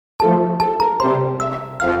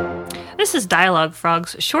This is Dialogue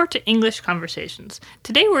Frog's short English conversations.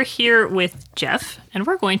 Today we're here with Jeff, and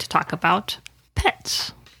we're going to talk about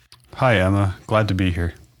pets. Hi, Emma. Glad to be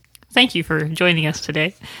here. Thank you for joining us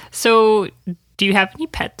today. So, do you have any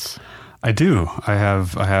pets? I do. I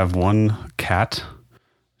have one cat.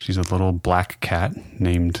 She's a little black cat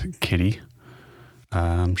named Kitty.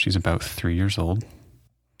 She's about 3 years old.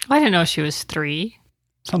 I didn't know she was 3.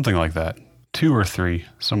 Something like that. 2 or 3,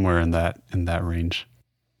 somewhere in that range.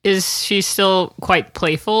 Is she still quite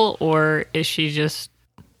playful, or is she just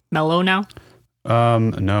mellow now?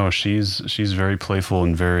 No, she's very playful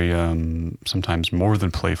and very sometimes more than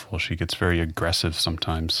playful. She gets very aggressive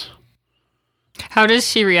sometimes. How does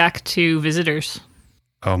she react to visitors?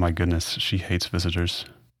 Oh my goodness, she hates visitors.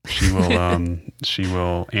 She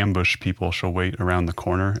will ambush people. She'll wait around the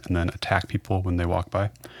corner and then attack people when they walk by.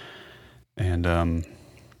 And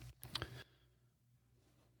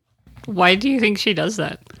why do you think she does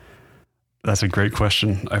that? that's a great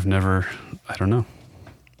question. I don't know.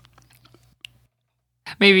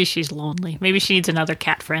 Maybe she's lonely. Maybe she needs another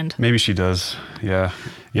cat friend. Maybe she does. Yeah.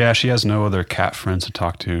 Yeah, she has no other cat friends to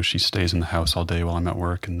talk to. She stays in the house all day while I'm at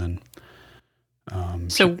work, and then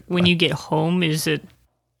So when you get home, is it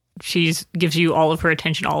she gives you all of her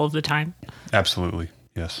attention all of the time? Absolutely.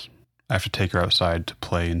 Yes. I have to take her outside to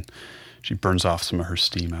play, and she burns off some of her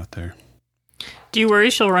steam out there. Do you worry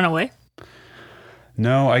she'll run away?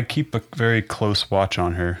 No, I keep a very close watch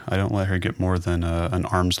on her. I don't let her get more than an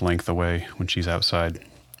arm's length away when she's outside.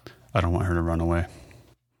 I don't want her to run away.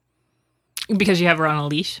 Because you have her on a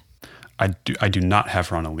leash? I do not have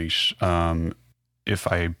her on a leash.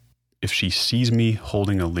 If she sees me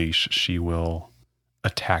holding a leash, she will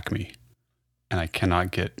attack me, and I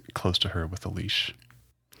cannot get close to her with a leash.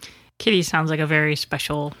 Kitty sounds like a very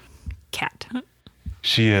special cat.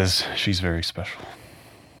 She is. She's very special.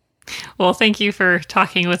 Well, thank you for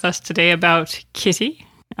talking with us today about Kitty.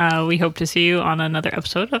 We hope to see you on another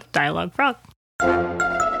episode of Dialogue Frog.